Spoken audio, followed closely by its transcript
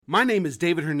My name is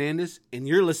David Hernandez, and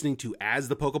you're listening to As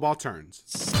the Pokeball Turns.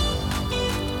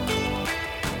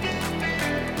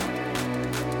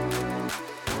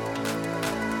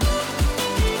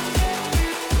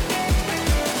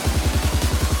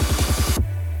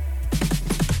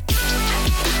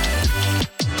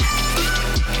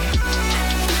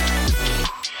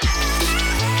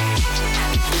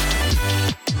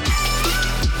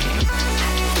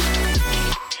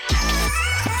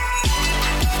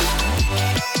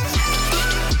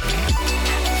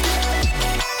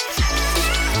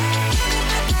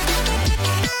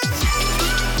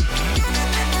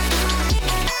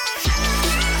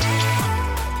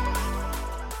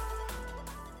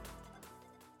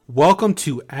 Welcome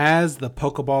to As the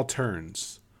Pokeball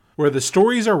Turns, where the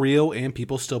stories are real and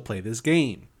people still play this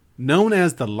game. Known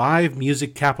as the live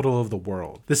music capital of the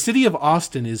world, the city of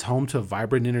Austin is home to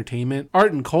vibrant entertainment,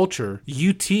 art and culture,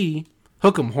 UT,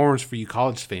 hook 'em horns for you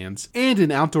college fans, and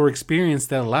an outdoor experience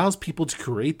that allows people to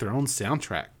create their own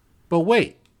soundtrack. But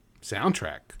wait,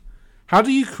 soundtrack? How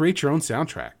do you create your own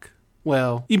soundtrack?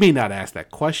 Well, you may not ask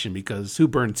that question because who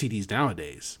burns CDs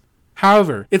nowadays?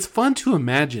 However, it's fun to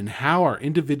imagine how our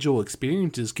individual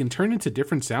experiences can turn into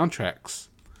different soundtracks.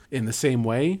 In the same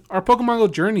way, our Pokemon Go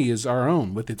journey is our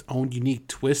own with its own unique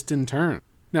twist and turn.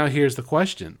 Now here's the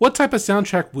question. What type of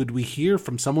soundtrack would we hear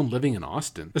from someone living in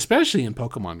Austin, especially in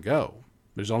Pokemon Go?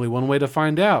 There's only one way to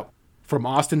find out. From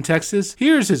Austin, Texas,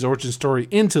 here's his origin story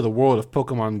into the world of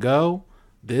Pokemon Go.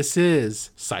 This is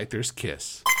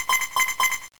ScythersKiss.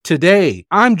 Today,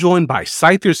 I'm joined by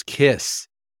ScythersKiss.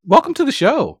 Welcome to the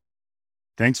show.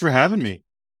 Thanks for having me.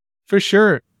 For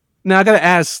sure. Now, I got to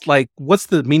ask, what's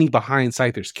the meaning behind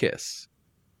ScythersKiss?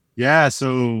 Yeah,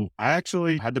 so I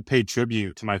actually had to pay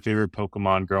tribute to my favorite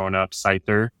Pokemon growing up,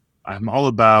 Scyther. I'm all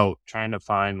about trying to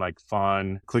find,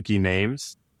 fun, clicky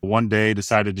names. One day,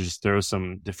 decided to just throw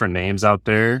some different names out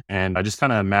there, and I just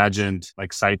kind of imagined,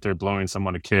 Scyther blowing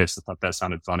someone a kiss. I thought that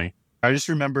sounded funny. I just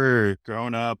remember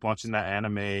growing up watching that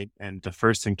anime and the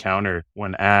first encounter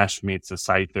when Ash meets a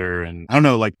Scyther. And I don't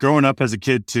know, growing up as a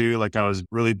kid too, I was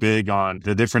really big on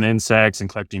the different insects and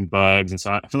collecting bugs. And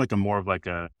so I feel like I'm more of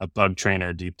a bug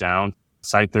trainer deep down.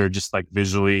 Scyther just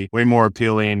visually way more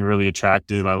appealing, really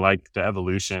attractive. I like the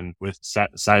evolution with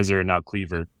Scizor and now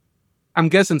Cleaver. I'm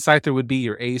guessing Scyther would be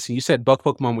your ace, and you said bug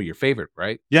Pokemon were your favorite,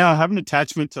 right? Yeah, I have an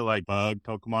attachment to bug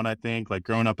Pokemon, I think.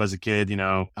 Growing up as a kid,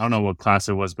 I don't know what class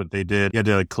it was, but you had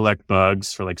to collect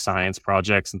bugs for science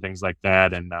projects and things like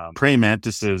that. And praying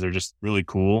mantises are just really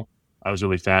cool. I was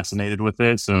really fascinated with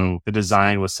it. So the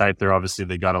design with Scyther, obviously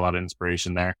they got a lot of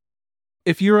inspiration there.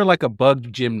 If you were a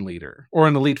bug gym leader or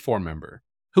an Elite Four member,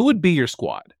 who would be your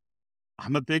squad?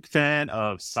 I'm a big fan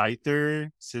of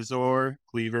Scyther, Scizor,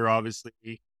 Cleaver,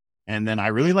 obviously. And then I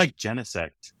really like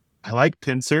Genesect. I like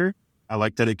Pinsir. I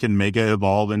like that it can Mega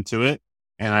Evolve into it.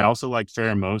 And I also like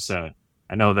Pheromosa.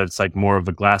 I know that it's more of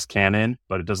a glass cannon,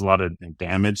 but it does a lot of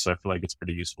damage, so I feel like it's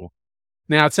pretty useful.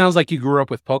 Now, it sounds like you grew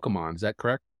up with Pokemon. Is that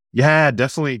correct? Yeah,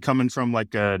 definitely coming from a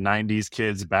 90s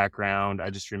kid's background. I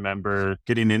just remember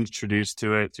getting introduced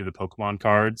to it through the Pokemon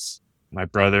cards. My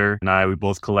brother and I, we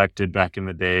both collected back in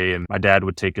the day, and my dad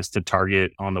would take us to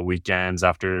Target on the weekends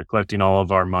after collecting all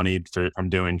of our money from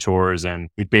doing chores, and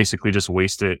we'd basically just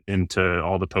waste it into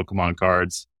all the Pokemon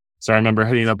cards. So I remember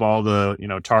hitting up all the,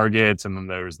 Targets, and then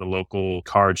there was the local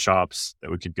card shops that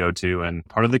we could go to, and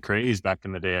part of the craze back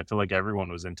in the day, I feel like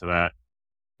everyone was into that.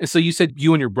 And so you said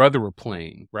you and your brother were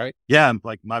playing, right? Yeah,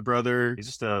 my brother,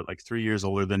 he's just 3 years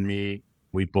older than me.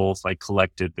 We both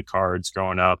collected the cards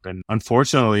growing up, and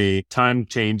unfortunately time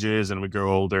changes and we grow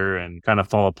older and kind of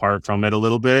fall apart from it a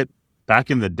little bit.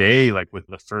 Back in the day, with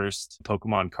the first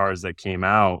Pokemon cards that came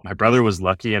out, my brother was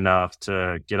lucky enough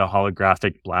to get a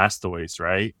holographic Blastoise,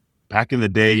 right? Back in the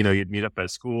day, you'd meet up at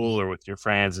school or with your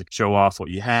friends and show off what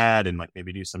you had and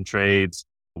maybe do some trades.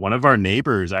 One of our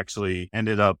neighbors actually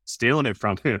ended up stealing it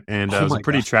from him. And it was a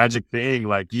pretty tragic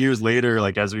thing. Years later,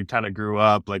 as we kind of grew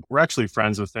up, we're actually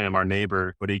friends with him, our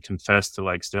neighbor, but he confessed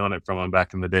to stealing it from him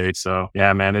back in the day. So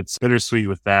yeah, man, it's bittersweet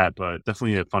with that, but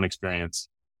definitely a fun experience.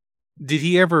 Did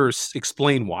he ever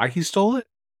explain why he stole it?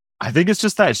 I think it's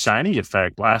just that shiny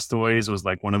effect. Blastoise was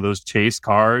one of those chase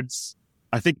cards.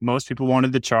 I think most people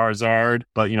wanted the Charizard,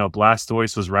 but,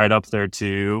 Blastoise was right up there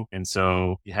too. And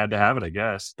so you had to have it, I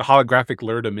guess. The holographic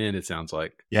lured him in, it sounds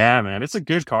like. Yeah, man, it's a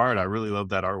good card. I really love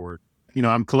that artwork.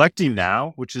 I'm collecting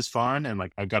now, which is fun. And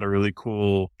I've got a really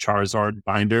cool Charizard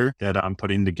binder that I'm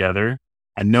putting together.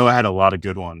 I know I had a lot of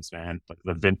good ones, man,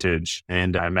 the vintage.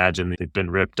 And I imagine they've been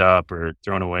ripped up or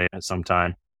thrown away at some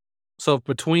time. So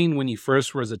between when you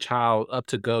first were as a child up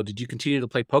to Go, did you continue to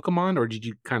play Pokemon or did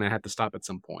you kind of have to stop at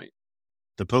some point?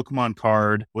 The Pokemon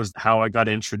card was how I got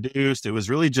introduced. It was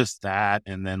really just that.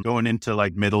 And then going into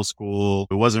like middle school,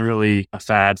 it wasn't really a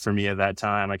fad for me at that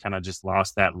time. I kind of just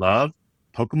lost that love.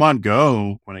 Pokemon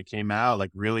Go, when it came out,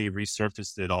 like really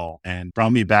resurfaced it all and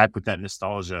brought me back with that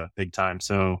nostalgia big time.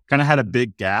 So kind of had a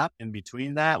big gap in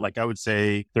between that. Like I would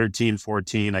say 13,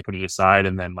 14, I couldn't decide,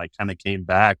 and then like kind of came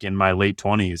back in my late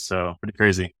 20s. So pretty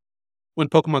crazy. When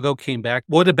Pokemon Go came back,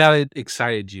 what about it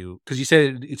excited you? Because you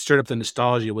said it stirred up the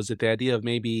nostalgia. Was it the idea of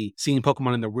maybe seeing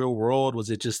Pokemon in the real world? Was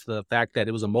it just the fact that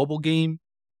it was a mobile game?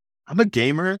 I'm a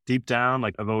gamer deep down.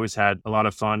 Like I've always had a lot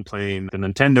of fun playing the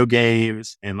Nintendo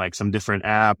games and like some different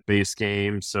app-based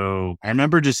games. So I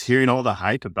remember just hearing all the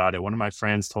hype about it. One of my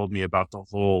friends told me about the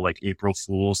whole like April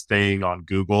Fool's thing on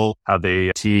Google, how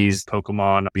they teased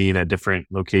Pokemon being at different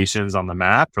locations on the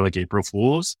map for like April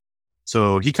Fool's.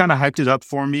 So he kind of hyped it up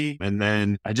for me, and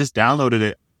then I just downloaded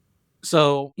it.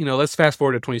 So, let's fast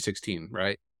forward to 2016,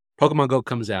 right? Pokemon Go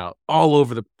comes out all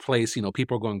over the place.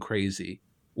 People are going crazy.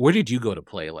 Where did you go to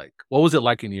play? Like, what was it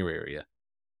like in your area?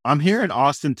 I'm here in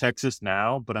Austin, Texas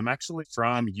now, but I'm actually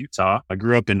from Utah. I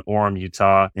grew up in Orem,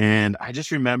 Utah. And I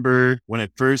just remember when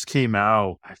it first came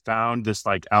out, I found this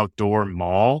like outdoor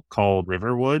mall called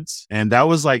Riverwoods. And that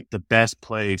was like the best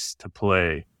place to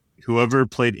play. Whoever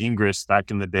played Ingress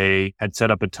back in the day had set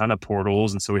up a ton of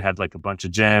portals. And so we had like a bunch of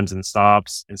gyms and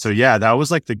stops. And so, yeah, that was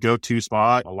like the go-to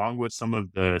spot along with some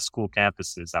of the school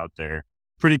campuses out there.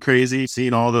 Pretty crazy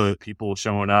seeing all the people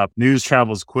showing up. News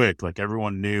travels quick. Like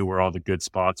everyone knew where all the good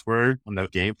spots were when the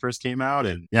game first came out.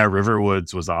 And yeah,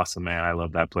 Riverwoods was awesome, man. I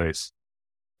love that place.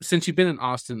 Since you've been in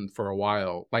Austin for a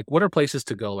while, like what are places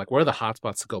to go? Like what are the hot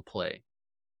spots to go play?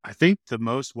 I think the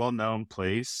most well-known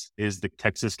place is the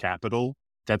Texas Capitol.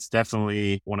 That's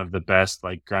definitely one of the best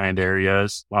like grind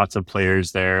areas. Lots of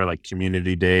players there, like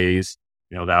community days,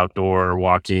 the outdoor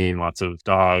walking, lots of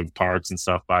dog parks and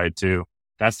stuff by it too.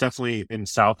 That's definitely in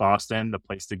South Austin, the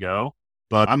place to go.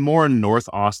 But I'm more in North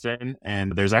Austin,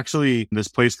 and there's actually this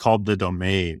place called The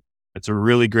Domain. It's a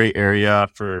really great area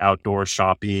for outdoor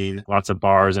shopping, lots of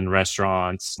bars and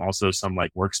restaurants, also some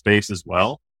like workspace as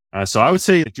well. So I would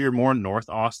say if you're more North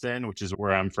Austin, which is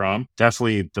where I'm from,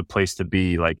 definitely the place to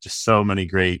be. Like just so many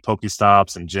great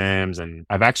Pokestops and gyms. And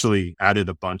I've actually added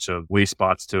a bunch of Wii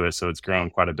spots to it. So it's grown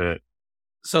quite a bit.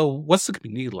 So what's the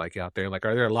community like out there? Like,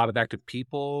 are there a lot of active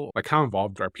people? Like, how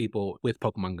involved are people with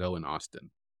Pokemon Go in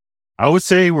Austin? I would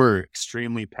say we're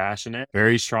extremely passionate,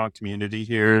 very strong community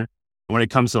here. When it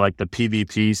comes to like the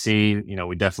PvP scene,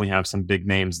 we definitely have some big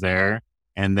names there.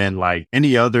 And then like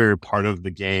any other part of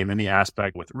the game, any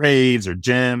aspect with raids or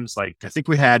gyms, like I think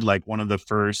we had like one of the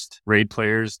first raid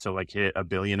players to like hit 1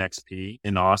 billion XP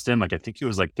in Austin. Like I think he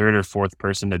was like third or fourth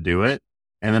person to do it.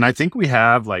 And then I think we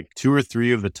have like 2 or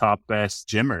 3 of the top best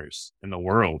gymmers in the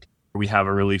world. We have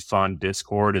a really fun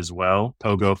Discord as well,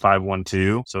 Pogo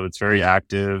 512. So it's very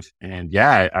active. And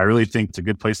yeah, I really think it's a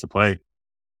good place to play.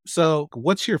 So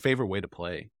what's your favorite way to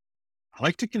play? I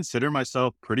like to consider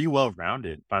myself pretty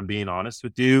well-rounded, if I'm being honest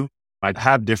with you. I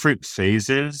have different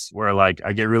phases where like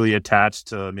I get really attached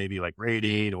to maybe like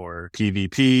raiding or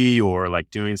PvP or like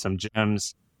doing some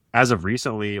gyms. As of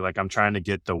recently, like I'm trying to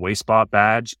get the Wayspot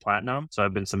badge platinum. So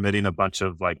I've been submitting a bunch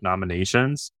of like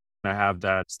nominations. I have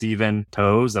that Steven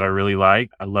Toes that I really like.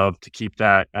 I love to keep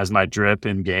that as my drip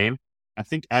in game. I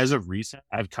think as of recent,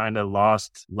 I've kind of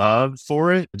lost love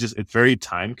for it. It's very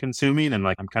time consuming. And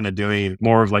like, I'm kind of doing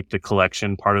more of like the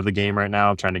collection part of the game right now.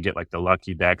 I'm trying to get like the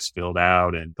lucky decks filled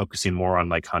out and focusing more on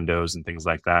like hundos and things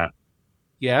like that.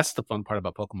 Yeah, that's the fun part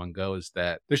about Pokemon Go is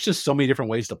that there's just so many different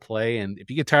ways to play. And if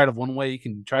you get tired of one way, you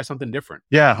can try something different.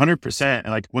 Yeah, 100%. And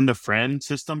like when the friend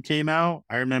system came out,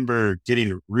 I remember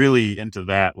getting really into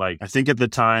that. Like I think at the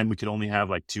time we could only have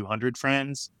like 200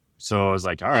 friends. So I was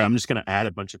like, all right, I'm just going to add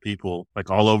a bunch of people like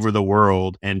all over the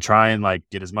world and try and like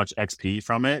get as much XP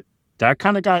from it. That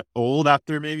kind of got old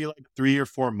after maybe like 3 or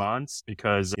 4 months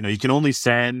because, you can only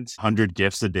send 100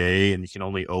 gifts a day and you can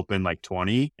only open like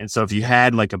 20. And so if you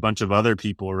had like a bunch of other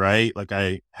people, right? Like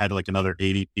I had like another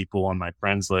 80 people on my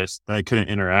friends list that I couldn't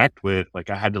interact with. Like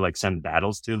I had to like send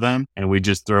battles to them and we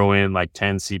just throw in like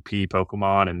 10 CP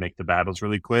Pokemon and make the battles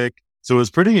really quick. So it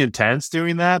was pretty intense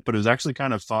doing that, but it was actually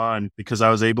kind of fun because I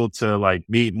was able to like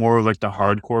meet more of like the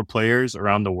hardcore players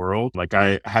around the world. Like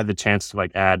I had the chance to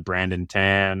like add Brandon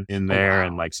Tan in there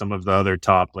and like some of the other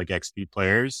top like XP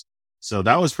players. So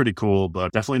that was pretty cool,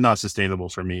 but definitely not sustainable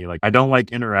for me. Like I don't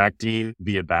like interacting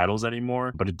via battles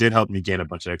anymore, but it did help me gain a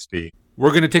bunch of XP.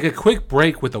 We're going to take a quick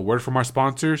break with a word from our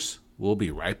sponsors. We'll be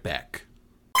right back.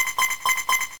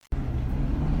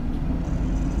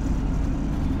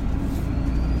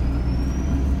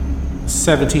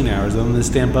 17 hours on this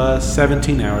damn bus,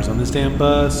 17 hours on this damn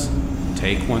bus.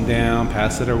 Take one down,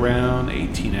 pass it around,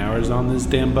 18 hours on this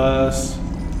damn bus.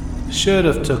 Should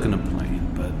have taken a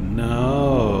plane, but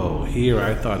no. Here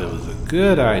I thought it was a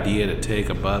good idea to take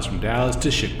a bus from Dallas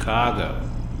to Chicago.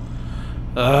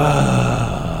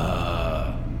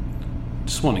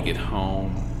 Just want to get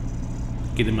home,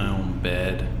 get in my own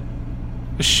bed.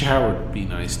 A shower would be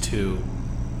nice too.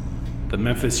 The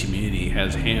Memphis humidity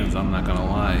has hands, I'm not gonna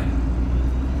lie.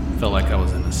 Felt like I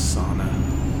was in a sauna.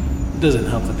 It doesn't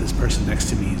help that this person next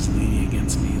to me is leaning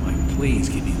against me, like, please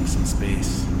give me some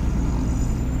space.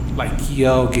 Like,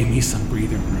 yo, give me some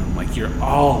breathing room. Like, you're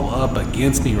all up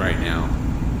against me right now.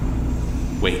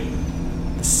 Wait,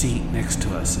 the seat next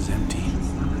to us is empty.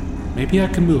 Maybe I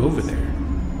can move over there.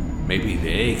 Maybe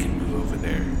they can move over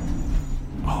there.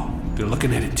 Oh, they're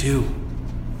looking at it too.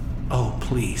 Oh,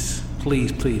 please.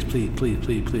 Please, please, please, please,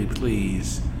 please, please,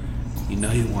 please. You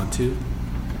know you want to.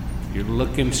 You're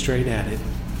looking straight at it.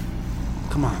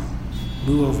 Come on,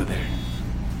 move over there.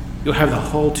 You'll have the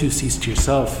whole 2 seats to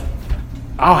yourself.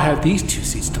 I'll have these 2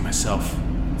 seats to myself.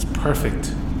 It's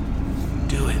perfect.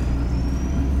 Do it.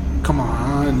 Come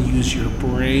on, use your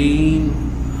brain.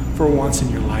 For once in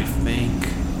your life, think.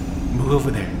 Move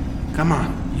over there. Come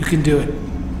on, you can do it.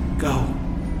 Go.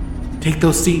 Take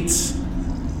those seats.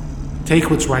 Take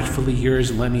what's rightfully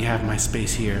yours and let me have my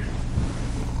space here.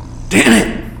 Damn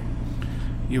it!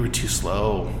 You were too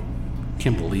slow.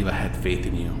 Can't believe I had faith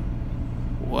in you.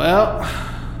 Well,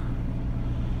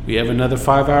 we have another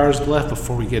 5 hours left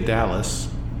before we get Dallas.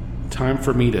 Time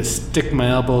for me to stick my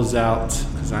elbows out,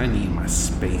 because I need my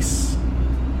space.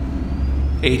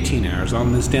 18 hours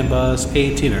on this damn bus,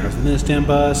 18 hours on this damn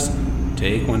bus.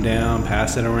 Take one down,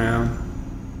 pass it around.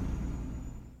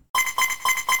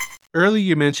 Earlier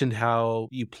you mentioned how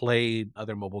you played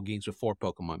other mobile games before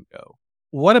Pokemon Go.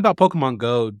 What about Pokemon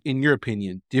Go, in your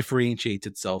opinion, differentiates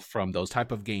itself from those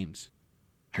type of games?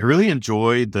 I really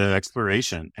enjoyed the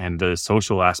exploration and the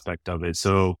social aspect of it.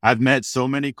 So I've met so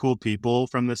many cool people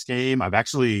from this game. I've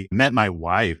actually met my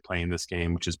wife playing this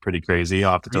game, which is pretty crazy.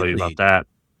 I'll have to tell you about that.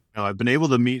 I've been able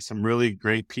to meet some really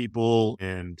great people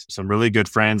and some really good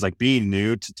friends. Like, being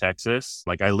new to Texas,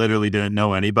 like, I literally didn't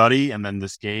know anybody. And then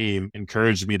this game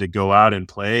encouraged me to go out and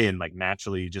play and, like,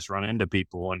 naturally just run into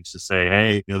people and just say,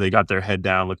 hey, they got their head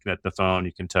down looking at the phone.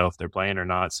 You can tell if they're playing or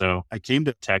not. So I came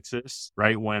to Texas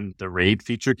right when the raid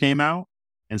feature came out.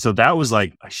 And so that was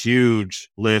like a huge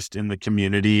lift in the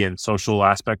community and social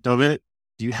aspect of it.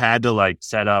 You had to like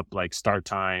set up like start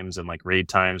times and like raid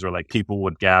times where like people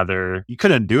would gather. You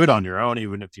couldn't do it on your own,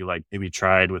 even if you like maybe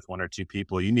tried with 1 or 2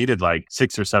 people. You needed like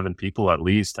 6 or 7 people at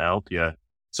least to help you.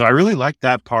 So I really liked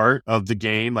that part of the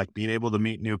game, like being able to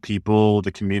meet new people,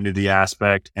 the community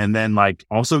aspect, and then like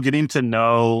also getting to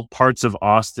know parts of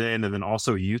Austin and then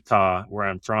also Utah, where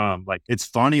I'm from. Like, it's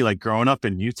funny, like growing up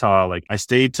in Utah, like I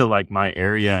stayed to like my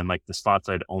area and like the spots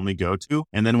I'd only go to.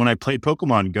 And then when I played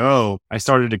Pokemon Go, I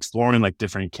started exploring like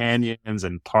different canyons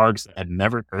and parks I'd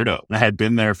never heard of. And I had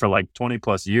been there for like 20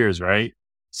 plus years, right?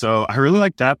 So I really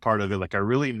like that part of it. Like, I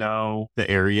really know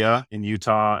the area in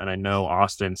Utah and I know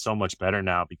Austin so much better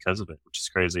now because of it, which is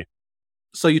crazy.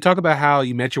 So you talk about how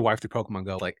you met your wife through Pokemon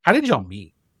Go. Like, how did y'all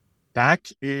meet? Back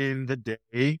in the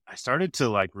day, I started to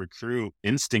like recruit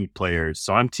Instinct players.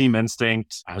 So I'm Team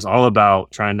Instinct. I was all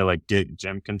about trying to like get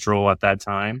gym control at that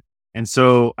time. And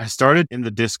so I started in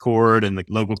the Discord and the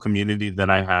local community that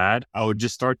I had. I would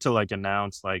just start to like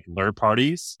announce like lure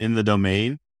parties in the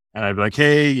domain. And I'd be like,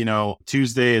 hey,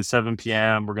 Tuesday at 7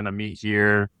 p.m., we're going to meet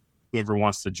here. Whoever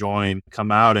wants to join,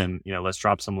 come out and, let's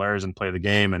drop some lures and play the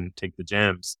game and take the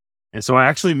gyms. And so I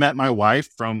actually met my wife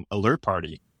from a lure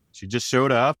party. She just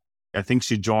showed up. I think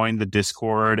she joined the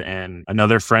Discord and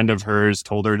another friend of hers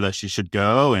told her that she should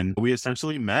go. And we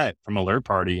essentially met from a lure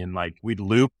party and like we'd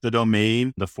loop the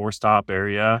domain, the 4-stop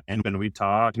area. And when we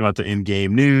talked about the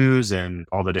in-game news and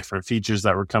all the different features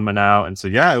that were coming out. And so,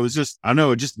 yeah, it was just, I don't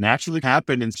know, it just naturally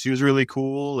happened. And she was really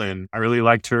cool. And I really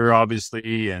liked her,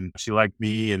 obviously. And she liked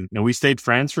me. And we stayed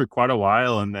friends for quite a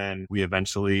while. And then we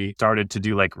eventually started to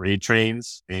do like raid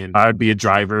trains. And I would be a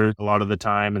driver a lot of the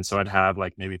time. And so I'd have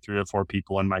like maybe 3 or 4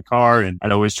 people in my car. And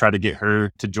I'd always try to get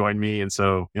her to join me. And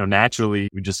so, naturally,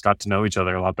 we just got to know each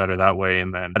other a lot better that way.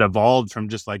 And then it evolved from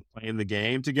just like playing the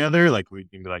game together. Like we'd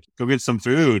be like, go get some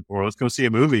food or let's go see a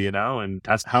movie, and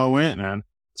that's how it went, man.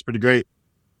 It's pretty great.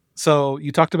 So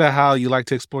you talked about how you like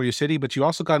to explore your city, but you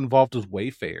also got involved with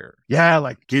Wayfair. Yeah,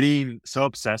 like getting so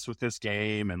obsessed with this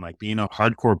game and like being a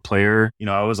hardcore player.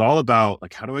 I was all about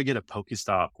like, how do I get a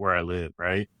Pokestop where I live,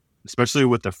 right? Especially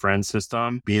with the friend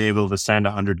system, being able to send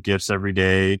 100 gifts every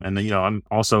day. And then, I'm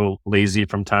also lazy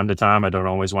from time to time. I don't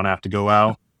always want to have to go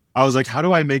out. I was like, how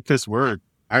do I make this work?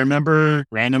 I remember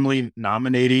randomly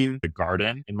nominating the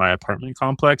garden in my apartment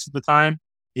complex at the time.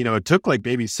 It took like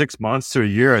maybe 6 months to a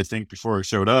year, I think, before it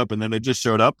showed up. And then it just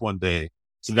showed up one day.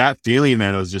 So that feeling,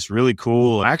 man, it was just really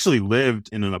cool. I actually lived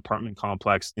in an apartment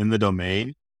complex in the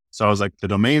domain. So I was like, the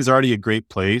domain's already a great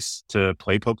place to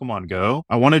play Pokemon Go.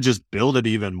 I want to just build it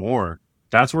even more.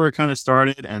 That's where it kind of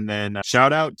started. And then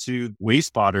shout out to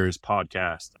Wayspotters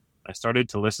podcast. I started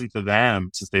to listen to them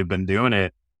since they've been doing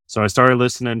it. So I started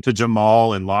listening to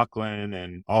Jamal and Lachlan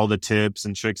and all the tips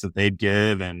and tricks that they'd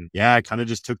give. And yeah, I kind of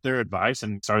just took their advice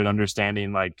and started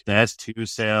understanding like the S2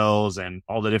 sales and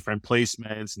all the different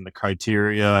placements and the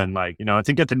criteria. And like, I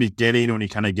think at the beginning, when you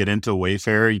kind of get into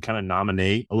Wayfair, you kind of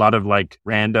nominate a lot of like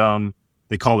random,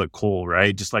 they call it cool,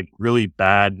 right? Just like really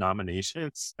bad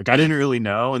nominations. Like I didn't really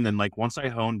know. And then like once I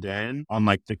honed in on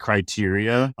like the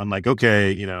criteria on like,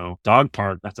 okay, dog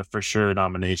park, that's a for sure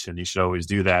nomination. You should always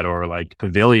do that. Or like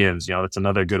pavilions, that's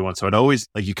another good one. So it always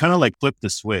like, you kind of like flip the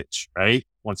switch, right?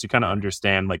 Once you kind of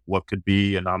understand like what could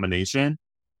be a nomination.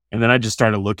 And then I just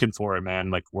started looking for it, man.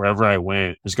 Like wherever I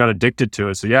went, just got addicted to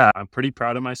it. So yeah, I'm pretty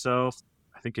proud of myself.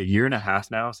 I think a year and a half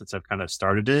now since I've kind of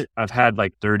started it. I've had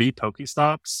like 30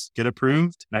 Pokestops get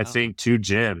approved and I think 2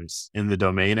 gyms in the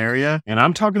domain area. And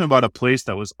I'm talking about a place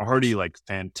that was already like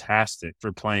fantastic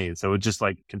for playing. So it just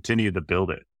like continue to build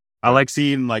it. I like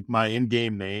seeing like my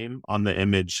in-game name on the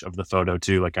image of the photo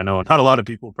too. Like I know not a lot of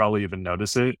people probably even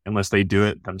notice it unless they do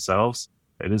it themselves.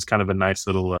 It is kind of a nice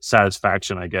little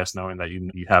satisfaction, I guess, knowing that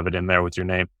you have it in there with your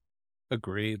name.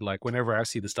 Agreed. Like whenever I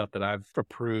see the stuff that I've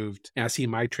approved and I see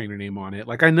my trainer name on it,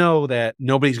 like I know that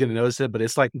nobody's going to notice it, but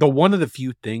it's like one of the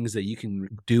few things that you can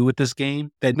do with this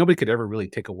game that nobody could ever really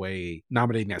take away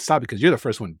nominating that stop because you're the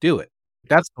first one to do it.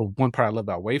 That's the one part I love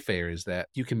about Wayfair is that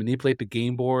you can manipulate the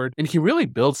game board and you can really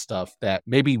build stuff that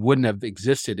maybe wouldn't have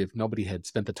existed if nobody had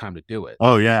spent the time to do it.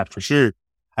 Oh yeah, for sure.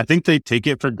 I think they take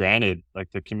it for granted.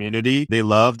 Like the community, they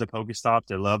love the Pokestop,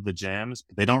 they love the gyms,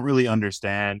 but they don't really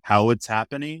understand how it's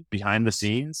happening behind the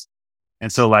scenes.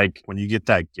 And so like when you get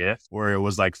that gift where it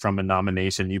was like from a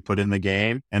nomination you put in the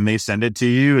game and they send it to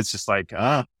you, it's just like,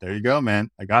 there you go, man.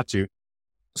 I got you.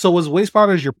 So was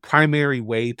Wayspotters your primary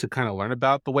way to kind of learn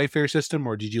about the Wayfair system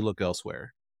or did you look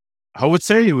elsewhere? I would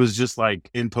say it was just like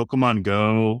in Pokemon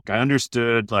Go, I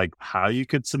understood like how you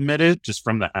could submit it just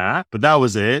from the app, but that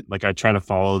was it. Like I try to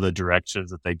follow the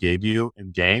directions that they gave you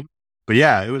in game. But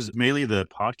yeah, it was mainly the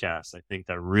podcast, I think,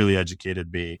 that really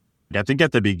educated me. I think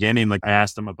at the beginning, like I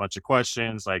asked them a bunch of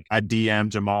questions, like I'd DM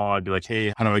Jamal, I'd be like,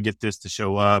 hey, how do I get this to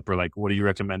show up? Or like, what do you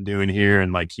recommend doing here?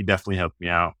 And like, he definitely helped me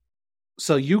out.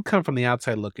 So you come from the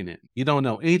outside looking in. You don't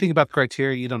know anything about the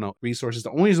criteria. You don't know resources. The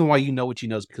only reason why you know what you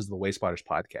know is because of the Wayspotters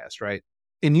podcast, right?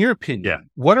 In your opinion,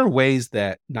 What are ways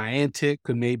that Niantic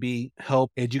could maybe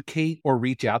help educate or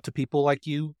reach out to people like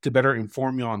you to better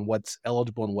inform you on what's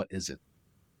eligible and what isn't?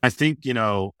 I think,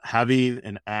 having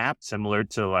an app similar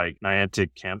to like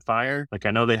Niantic Campfire, like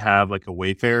I know they have like a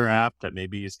Wayfair app that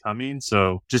maybe is coming.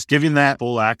 So just giving that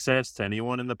full access to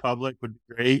anyone in the public would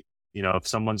be great. If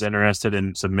someone's interested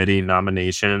in submitting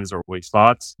nominations or wait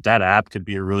spots, that app could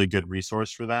be a really good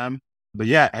resource for them. But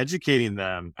yeah, educating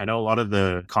them. I know a lot of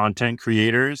the content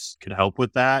creators could help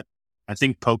with that. I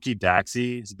think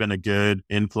Pokedaxi has been a good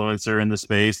influencer in the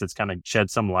space that's kind of shed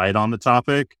some light on the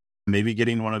topic. Maybe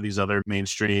getting one of these other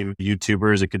mainstream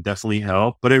YouTubers, it could definitely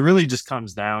help. But it really just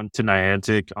comes down to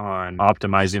Niantic on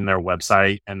optimizing their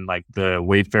website and like the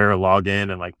Wayfair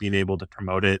login and like being able to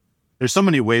promote it. There's so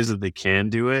many ways that they can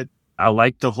do it. I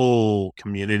like the whole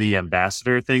community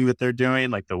ambassador thing that they're doing,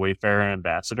 like the Wayfair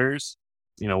ambassadors.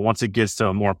 Once it gets to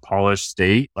a more polished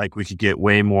state, like we could get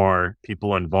way more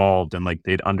people involved and like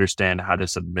they'd understand how to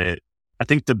submit. I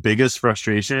think the biggest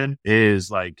frustration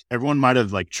is like everyone might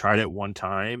have like tried it one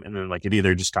time and then like it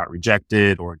either just got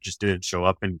rejected or just didn't show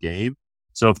up in game.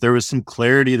 So if there was some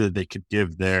clarity that they could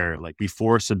give there, like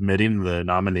before submitting the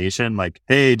nomination, like,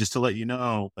 hey, just to let you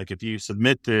know, like if you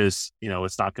submit this,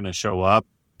 it's not going to show up.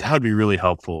 That would be really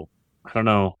helpful. I don't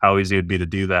know how easy it would be to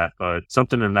do that, but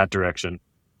something in that direction.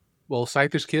 Well,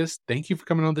 ScythersKiss, thank you for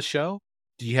coming on the show.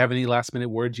 Do you have any last minute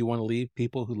words you want to leave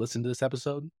people who listen to this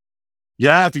episode?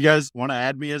 Yeah, if you guys want to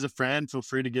add me as a friend, feel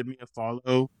free to give me a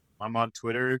follow. I'm on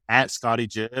Twitter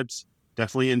 @ScottyJibs.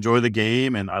 Definitely enjoy the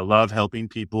game, and I love helping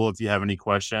people. If you have any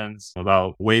questions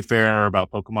about Wayfair or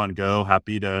about Pokemon Go,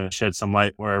 happy to shed some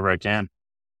light wherever I can.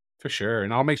 For sure,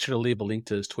 and I'll make sure to leave a link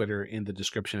to his Twitter in the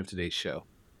description of today's show.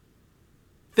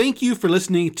 Thank you for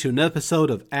listening to an episode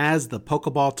of As the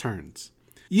Pokeball Turns.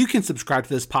 You can subscribe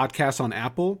to this podcast on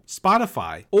Apple,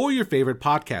 Spotify, or your favorite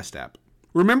podcast app.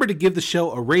 Remember to give the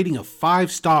show a rating of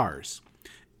 5 stars.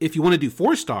 If you want to do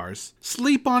 4 stars,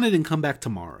 sleep on it and come back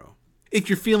tomorrow. If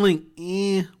you're feeling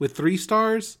with 3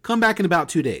 stars, come back in about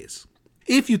 2 days.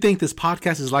 If you think this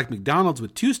podcast is like McDonald's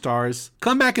with 2 stars,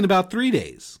 come back in about 3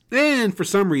 days. And for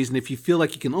some reason, if you feel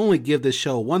like you can only give this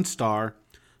show 1 star,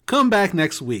 come back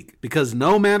next week, because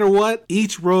no matter what,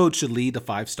 each road should lead to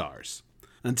 5 stars.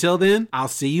 Until then, I'll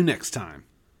see you next time.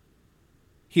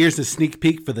 Here's a sneak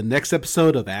peek for the next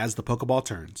episode of As the Pokeball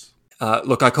Turns.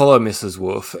 Look, I call her Mrs.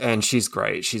 Wolf, and she's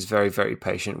great. She's very, very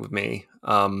patient with me.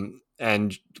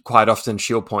 And quite often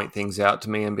she'll point things out to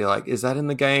me and be like, is that in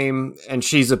the game? And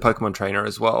she's a Pokemon trainer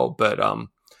as well. But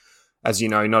as you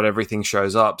know, not everything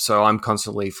shows up. So I'm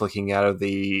constantly flicking out of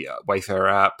the Wayfarer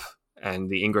app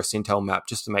and the Ingress Intel map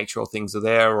just to make sure things are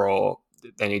there or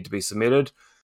they need to be submitted.